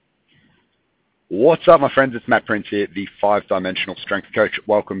What's up, my friends? It's Matt Prince here, the five-dimensional strength coach.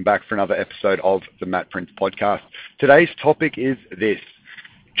 Welcome back for another episode of the Matt Prince podcast. Today's topic is this: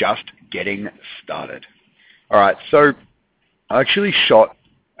 just getting started. All right, so I actually shot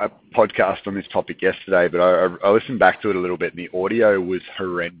a podcast on this topic yesterday, but I listened back to it a little bit, and the audio was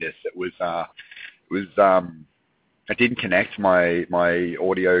horrendous. I didn't connect my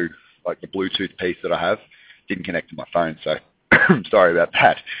audio, like the Bluetooth piece that I have, didn't connect to my phone, so I'm sorry about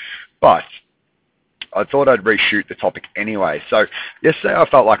that. But I thought I'd reshoot the topic anyway. So yesterday I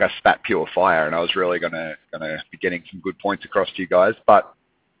felt like I spat pure fire, and I was really gonna be getting some good points across to you guys. But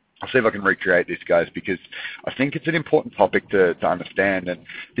I'll see if I can recreate this, guys, because I think it's an important topic to understand. And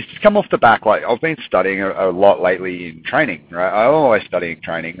this has come off the back, like I've been studying a lot lately in training, right? I'm always studying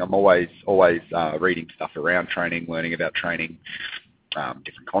training. I'm always reading stuff around training, learning about training,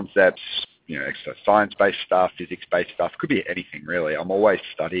 different concepts, exercise science-based stuff, physics-based stuff. Could be anything, really. I'm always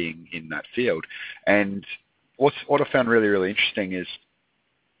studying in that field. And what I found really, really interesting is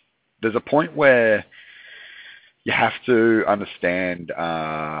there's a point where you have to understand,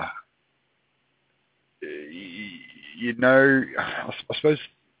 I suppose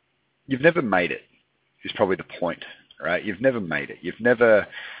you've never made it is probably the point, right? You've never made it. You've never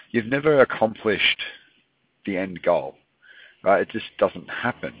accomplished the end goal, right? It just doesn't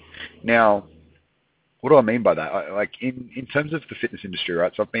happen. Now, what do I mean by that? Like in terms of the fitness industry,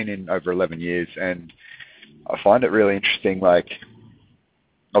 right? So I've been in over 11 years, and I find it really interesting. Like,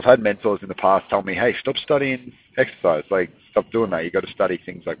 I've had mentors in the past tell me, hey, stop studying exercise. Like, stop doing that. You got to study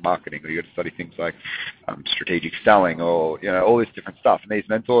things like marketing, or you got to study things like strategic selling, or, all this different stuff. And these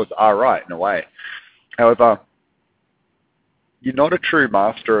mentors are right in a way. However, you're not a true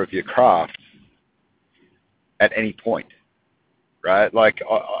master of your craft at any point, right? Like,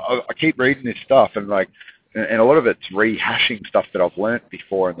 I keep reading this stuff, and a lot of it's rehashing stuff that I've learnt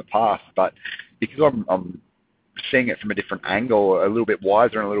before in the past. But because I'm seeing it from a different angle, a little bit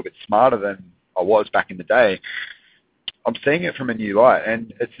wiser and a little bit smarter than I was back in the day, I'm seeing it from a new light.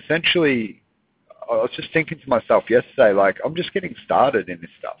 And it's essentially, I was just thinking to myself yesterday, like, I'm just getting started in this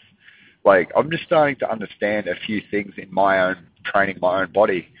stuff. Like, I'm just starting to understand a few things in my own training, my own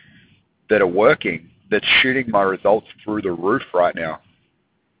body, that are working, that's shooting my results through the roof right now.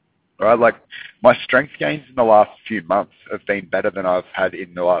 Right? Like, my strength gains in the last few months have been better than I've had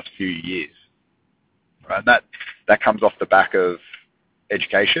in the last few years. Right? And that comes off the back of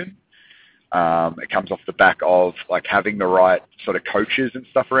education. It comes off the back of like having the right sort of coaches and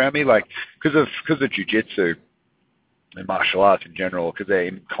stuff around me. Like, because of jiu-jitsu and martial arts in general, because they're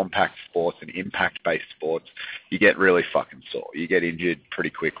in compact sports and impact-based sports, you get really fucking sore. You get injured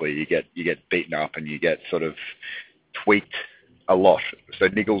pretty quickly. You get beaten up, and you get sort of tweaked a lot. So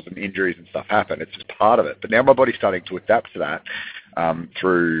niggles and injuries and stuff happen. It's just part of it. But now my body's starting to adapt to that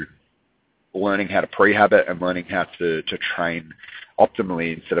through learning how to prehab it and learning how to train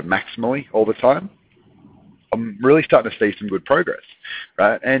optimally instead of maximally all the time. I'm really starting to see some good progress,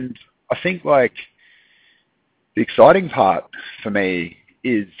 right? And I think, like, the exciting part for me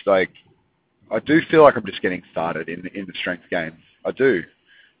is, like, I do feel like I'm just getting started in the strength game. I do,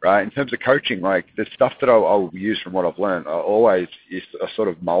 right? In terms of coaching, like, the stuff that I'll use from what I've learned, I always sort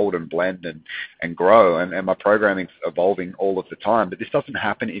of mold and blend and grow, and my programming's evolving all of the time. But this doesn't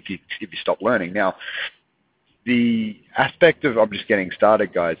happen if you stop learning. Now, the aspect of I'm just getting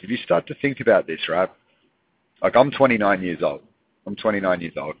started, guys, if you start to think about this, right? Like, I'm 29 years old.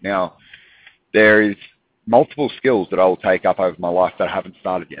 Now, there is multiple skills that I will take up over my life that I haven't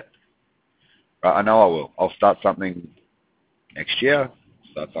started yet. Right? I know I will. I'll start something next year,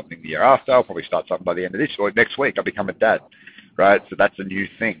 start something the year after. I'll probably start something by the end of this, or next week I'll become a dad, right? So that's a new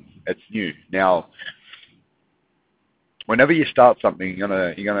thing. It's new. Now, whenever you start something, you're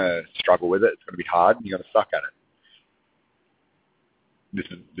gonna struggle with it. It's gonna be hard, and you're gonna suck at it. This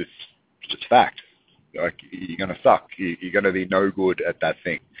is just fact. Like, you're gonna suck. You're gonna be no good at that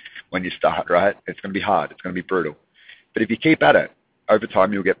thing when you start, right? It's gonna be hard. It's gonna be brutal. But if you keep at it, over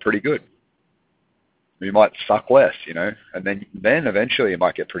time you'll get pretty good. You might suck less, and then eventually you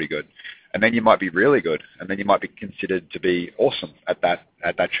might get pretty good, and then you might be really good, and then you might be considered to be awesome at that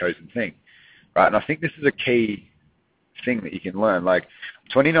chosen thing, right? And I think this is a key thing that you can learn. Like,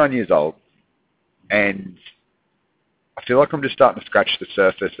 I'm 29 years old, and I feel like I'm just starting to scratch the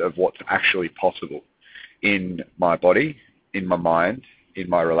surface of what's actually possible in my body, in my mind, in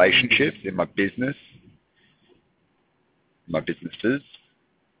my relationships, in my business, my businesses,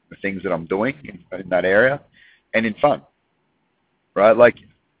 the things that I'm doing in that area, and in fun, right? Like,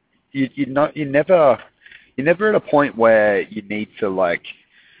 you're never at a point where you need to, like,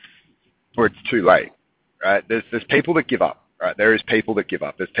 where it's too late, right? There's people that give up, right? There is people that give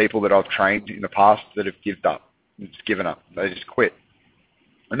up. There's people that I've trained in the past that have given up. They just quit.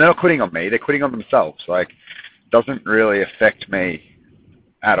 And they're not quitting on me. They're quitting on themselves. Like, it doesn't really affect me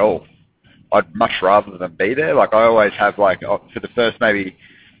at all. I'd much rather than be there. Like, I always have, like, for the first maybe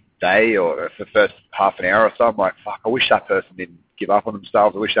day or for the first half an hour or so, I'm like, fuck, I wish that person didn't give up on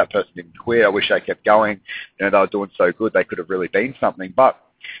themselves. I wish that person didn't quit. I wish they kept going. You know, they were doing so good. They could have really been something. But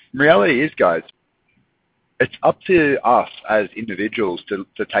the reality is, guys, it's up to us as individuals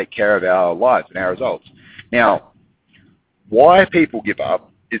to take care of our lives and our results. Now, why people give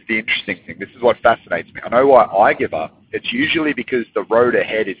up is the interesting thing. This is what fascinates me. I know why I give up. It's usually because the road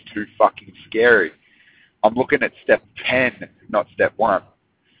ahead is too fucking scary. I'm looking at step 10, not step 1,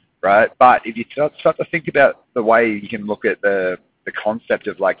 right? But if you start to think about the way you can look at the concept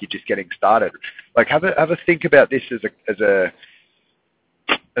of, like, you're just getting started, like, have a think about this as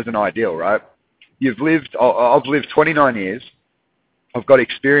an ideal, right? I've lived 29 years. I've got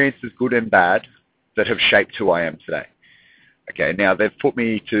experiences, good and bad, that have shaped who I am today. Okay, now they've put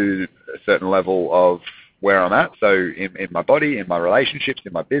me to a certain level of where I'm at. So in my body, in my relationships,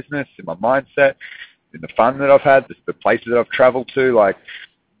 in my business, in my mindset, in the fun that I've had, the places that I've traveled to, like,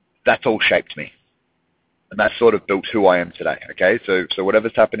 that's all shaped me. And that sort of built who I am today. Okay, so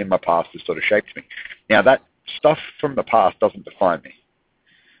whatever's happened in my past has sort of shaped me. Now, that stuff from the past doesn't define me.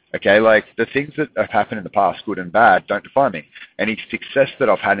 Okay, like, the things that have happened in the past, good and bad, don't define me. Any success that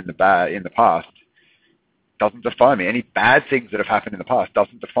I've had in the past doesn't define me. Any bad things that have happened in the past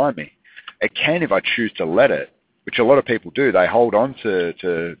doesn't define me. It can if I choose to let it, which a lot of people do. They hold on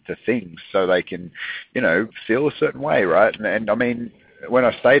to things so they can, you know, feel a certain way, right? And I mean, when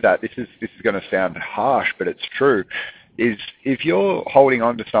I say that, this is going to sound harsh, but it's true, is if you're holding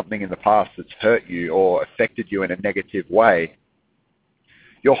on to something in the past that's hurt you or affected you in a negative way,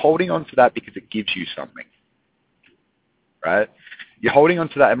 you're holding on to that because it gives you something, right? You're holding on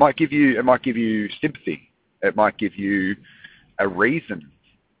to that. It might give you sympathy. It might give you a reason.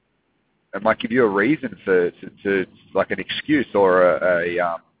 It might give you a reason to like an excuse or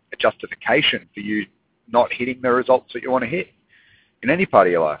a justification for you not hitting the results that you want to hit in any part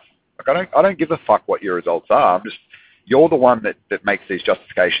of your life. Like, I don't give a fuck what your results are. You're the one that makes these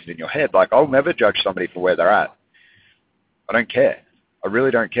justifications in your head. Like, I'll never judge somebody for where they're at. I don't care. I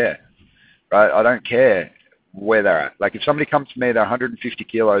really don't care, right? I don't care where they're at. Like, if somebody comes to me, they're 150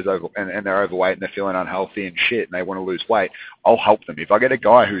 kilos over, and they're overweight and they're feeling unhealthy and shit and they want to lose weight, I'll help them. If I get a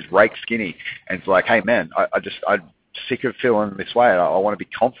guy who's rake skinny and it's like, hey man, I'm sick of feeling this way. I want to be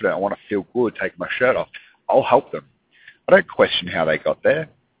confident. I want to feel good taking my shirt off. I'll help them. I don't question how they got there,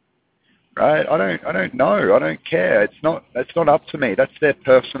 right? I don't know. I don't care. That's not up to me. That's their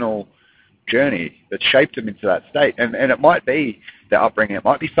personal journey that shaped them into that state. And it might be their upbringing, it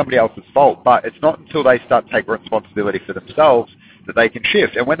might be somebody else's fault, but it's not until they start to take responsibility for themselves that they can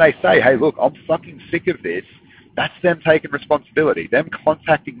shift. And when they say, hey, look, I'm fucking sick of this, that's them taking responsibility. Them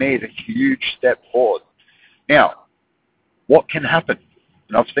contacting me is a huge step forward. Now, what can happen?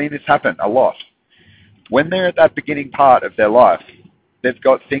 And I've seen this happen a lot. When they're at that beginning part of their life, they've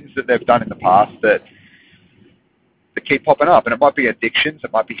got things that they've done in the past that keep popping up. And it might be addictions,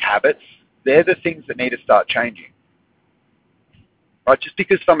 it might be habits. They're the things that need to start changing. Right? Just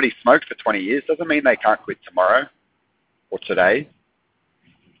because somebody smoked for 20 years doesn't mean they can't quit tomorrow or today.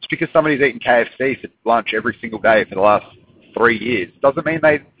 Just because somebody's eaten KFC for lunch every single day for the last 3 years doesn't mean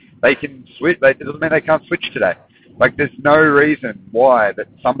they can switch. It doesn't mean they can't switch today. Like, there's no reason why that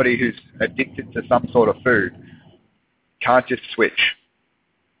somebody who's addicted to some sort of food can't just switch.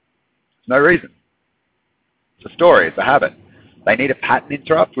 There's no reason. It's a story. It's a habit. They need a pattern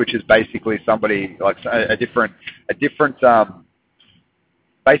interrupt, which is basically somebody like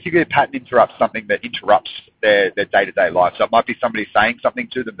basically a pattern interrupt, something that interrupts their day-to-day life. So it might be somebody saying something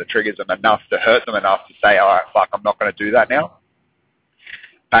to them that triggers them enough to hurt them enough to say, all right, fuck, I'm not going to do that now.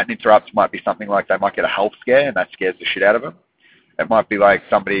 Pattern interrupts might be something like they might get a health scare and that scares the shit out of them. It might be like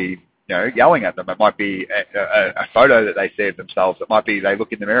somebody, you know, yelling at them. It might be a photo that they see of themselves. It might be they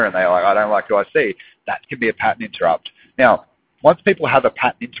look in the mirror and they're like, I don't like who I see. That can be a pattern interrupt. Now, once people have a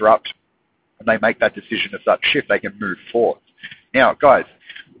pattern interrupt and they make that decision to start shift, they can move forward. Now, guys,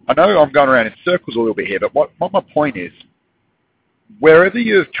 I know I'm going around in circles a little bit here, but what my point is, wherever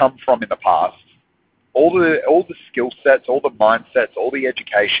you've come from in the past, all the skill sets, all the mindsets, all the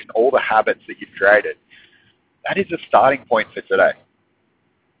education, all the habits that you've created, that is a starting point for today.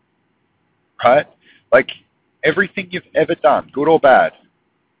 Right? Like, everything you've ever done, good or bad,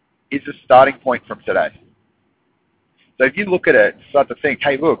 is a starting point from today. So if you look at it, start to think,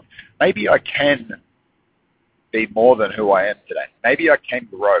 hey, look, maybe I can be more than who I am today. Maybe I can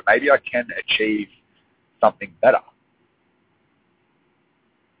grow. Maybe I can achieve something better.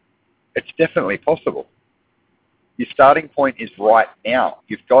 It's definitely possible. Your starting point is right now.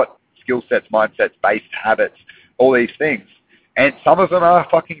 You've got skill sets, mindsets, based habits, all these things. And some of them are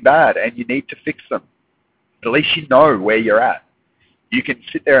fucking bad and you need to fix them. But at least you know where you're at. You can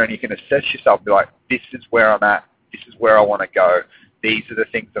sit there and you can assess yourself and be like, this is where I'm at. This is where I want to go. These are the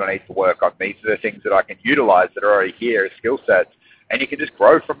things that I need to work on. These are the things that I can utilize that are already here as skill sets. And you can just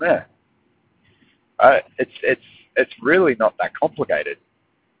grow from there. It's really not that complicated.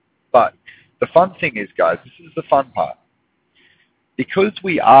 But the fun thing is, guys, this is the fun part. Because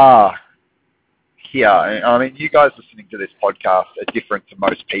we are here, I mean, you guys listening to this podcast are different to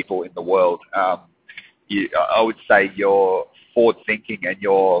most people in the world. I would say your forward thinking and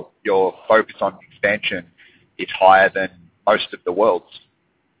your focus on expansion is higher than most of the world's.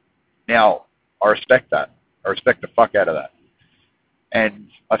 Now, I respect that. I respect the fuck out of that. And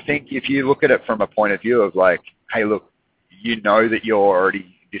I think if you look at it from a point of view of like, hey, look, you know that you're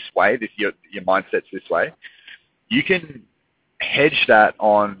already this way, your mindset's this way, you can hedge that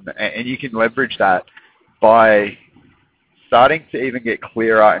on, and you can leverage that by starting to even get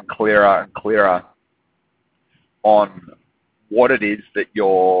clearer and clearer and clearer on what it is that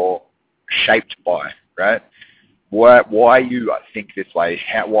you're shaped by, right? Why you think this way,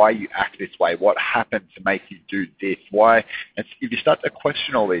 why you act this way, what happened to make you do this, why. And if you start to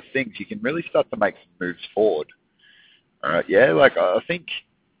question all these things, you can really start to make some moves forward. All right, yeah, like I think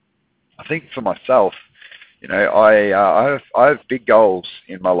for myself, you know, I have big goals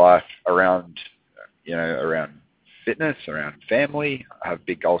in my life around, you know, around fitness, around family. I have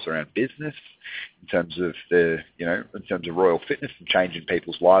big goals around business in terms of in terms of Royal Fitness and changing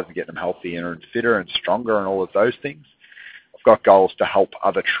people's lives and getting them healthier and fitter and stronger and all of those things. I've got goals to help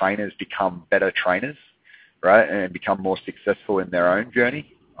other trainers become better trainers, right, and become more successful in their own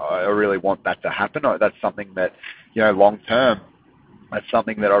journey. I really want that to happen. That's something that, you know, long term, that's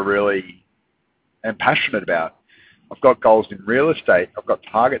something that I really am passionate about. I've got goals in real estate. I've got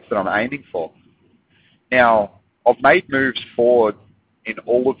targets that I'm aiming for. Now, I've made moves forward in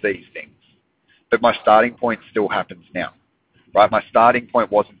all of these things, but my starting point still happens now, right? My starting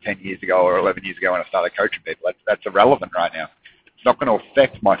point wasn't 10 years ago or 11 years ago when I started coaching people. That's irrelevant right now. It's not going to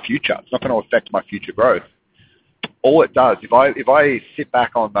affect my future. It's not going to affect my future growth. All it does, if I sit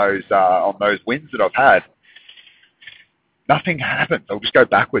back on those wins that I've had, nothing happens. I'll just go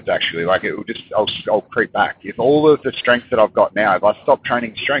backwards. Actually, like I'll creep back. If all of the strength that I've got now, if I stop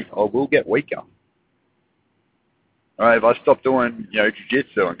training strength, I will get weaker. Right, if I stop doing, you know,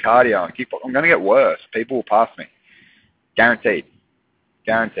 jiu-jitsu and cardio and kickboxing, I'm going to get worse. People will pass me. Guaranteed.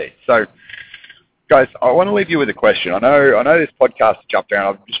 So, guys, I want to leave you with a question. I know this podcast jumped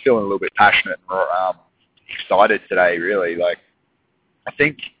around. I'm just feeling a little bit passionate and excited today, really. Like, I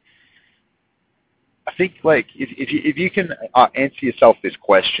think like if you can answer yourself this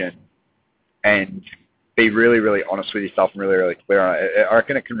question and be really, really honest with yourself and really, really clear on it, I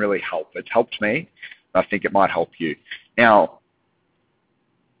reckon it can really help. It's helped me. I think it might help you. Now,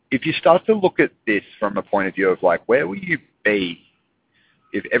 if you start to look at this from a point of view of like, where will you be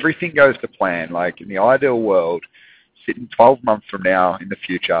if everything goes to plan, like in the ideal world, sitting 12 months from now in the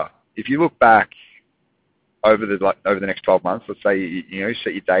future, if you look back over the next 12 months, let's say, you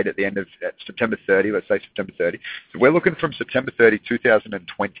set your date at the end of September 30, let's say September 30. So we're looking from September 30,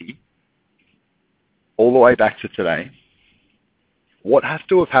 2020, all the way back to today. What has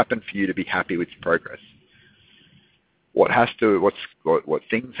to have happened for you to be happy with your progress? What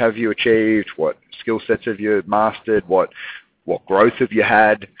things have you achieved? What skill sets have you mastered? What growth have you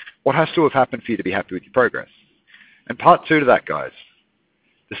had? What has to have happened for you to be happy with your progress? And part two to that, guys,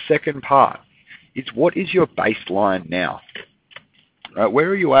 the second part is, what is your baseline now? Right, where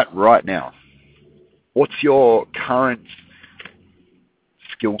are you at right now? What's your current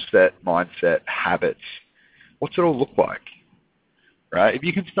skill set, mindset, habits? What's it all look like? Right? If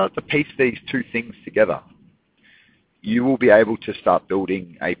you can start to piece these two things together, you will be able to start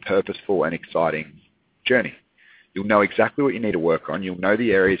building a purposeful and exciting journey. You'll know exactly what you need to work on. You'll know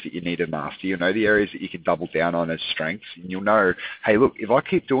the areas that you need to master. You'll know the areas that you can double down on as strengths. And you'll know, hey, look, if I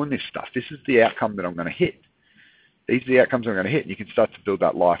keep doing this stuff, this is the outcome that I'm going to hit. These are the outcomes I'm going to hit. And you can start to build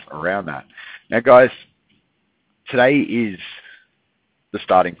that life around that. Now, guys, today is the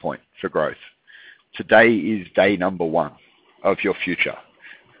starting point for growth. Today is day number one of your future,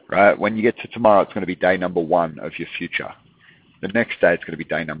 right? When you get to tomorrow, it's going to be day number one of your future. The next day, it's going to be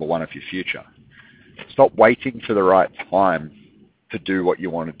day number one of your future. Stop waiting for the right time to do what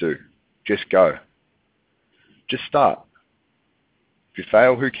you want to do. Just go. Just start. If you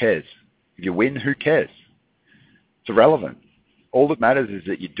fail, who cares? If you win, who cares? It's irrelevant. All that matters is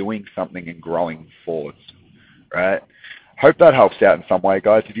that you're doing something and growing forwards, right? hope that helps out in some way,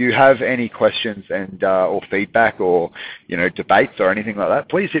 guys. If you have any questions and or feedback or debates or anything like that,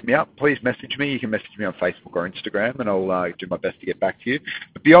 please hit me up. Please message me. You can message me on Facebook or Instagram, and I'll do my best to get back to you.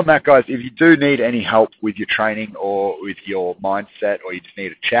 But beyond that, guys, if you do need any help with your training or with your mindset, or you just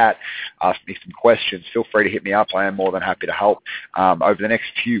need a chat, ask me some questions, feel free to hit me up. I am more than happy to help. Over the next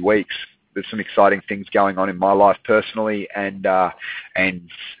few weeks, there's some exciting things going on in my life personally, and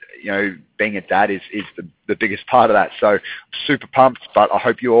being a dad is the biggest part of that. So super pumped, but I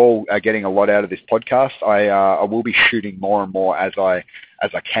hope you all are getting a lot out of this podcast. I will be shooting more and more as I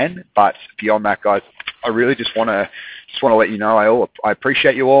can, but beyond that, guys, I really just want to let you know I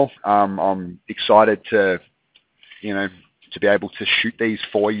appreciate you all. I'm excited to be able to shoot these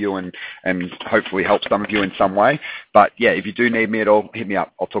for you and hopefully help some of you in some way. But yeah, if you do need me at all, hit me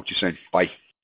up. I'll talk to you soon. Bye.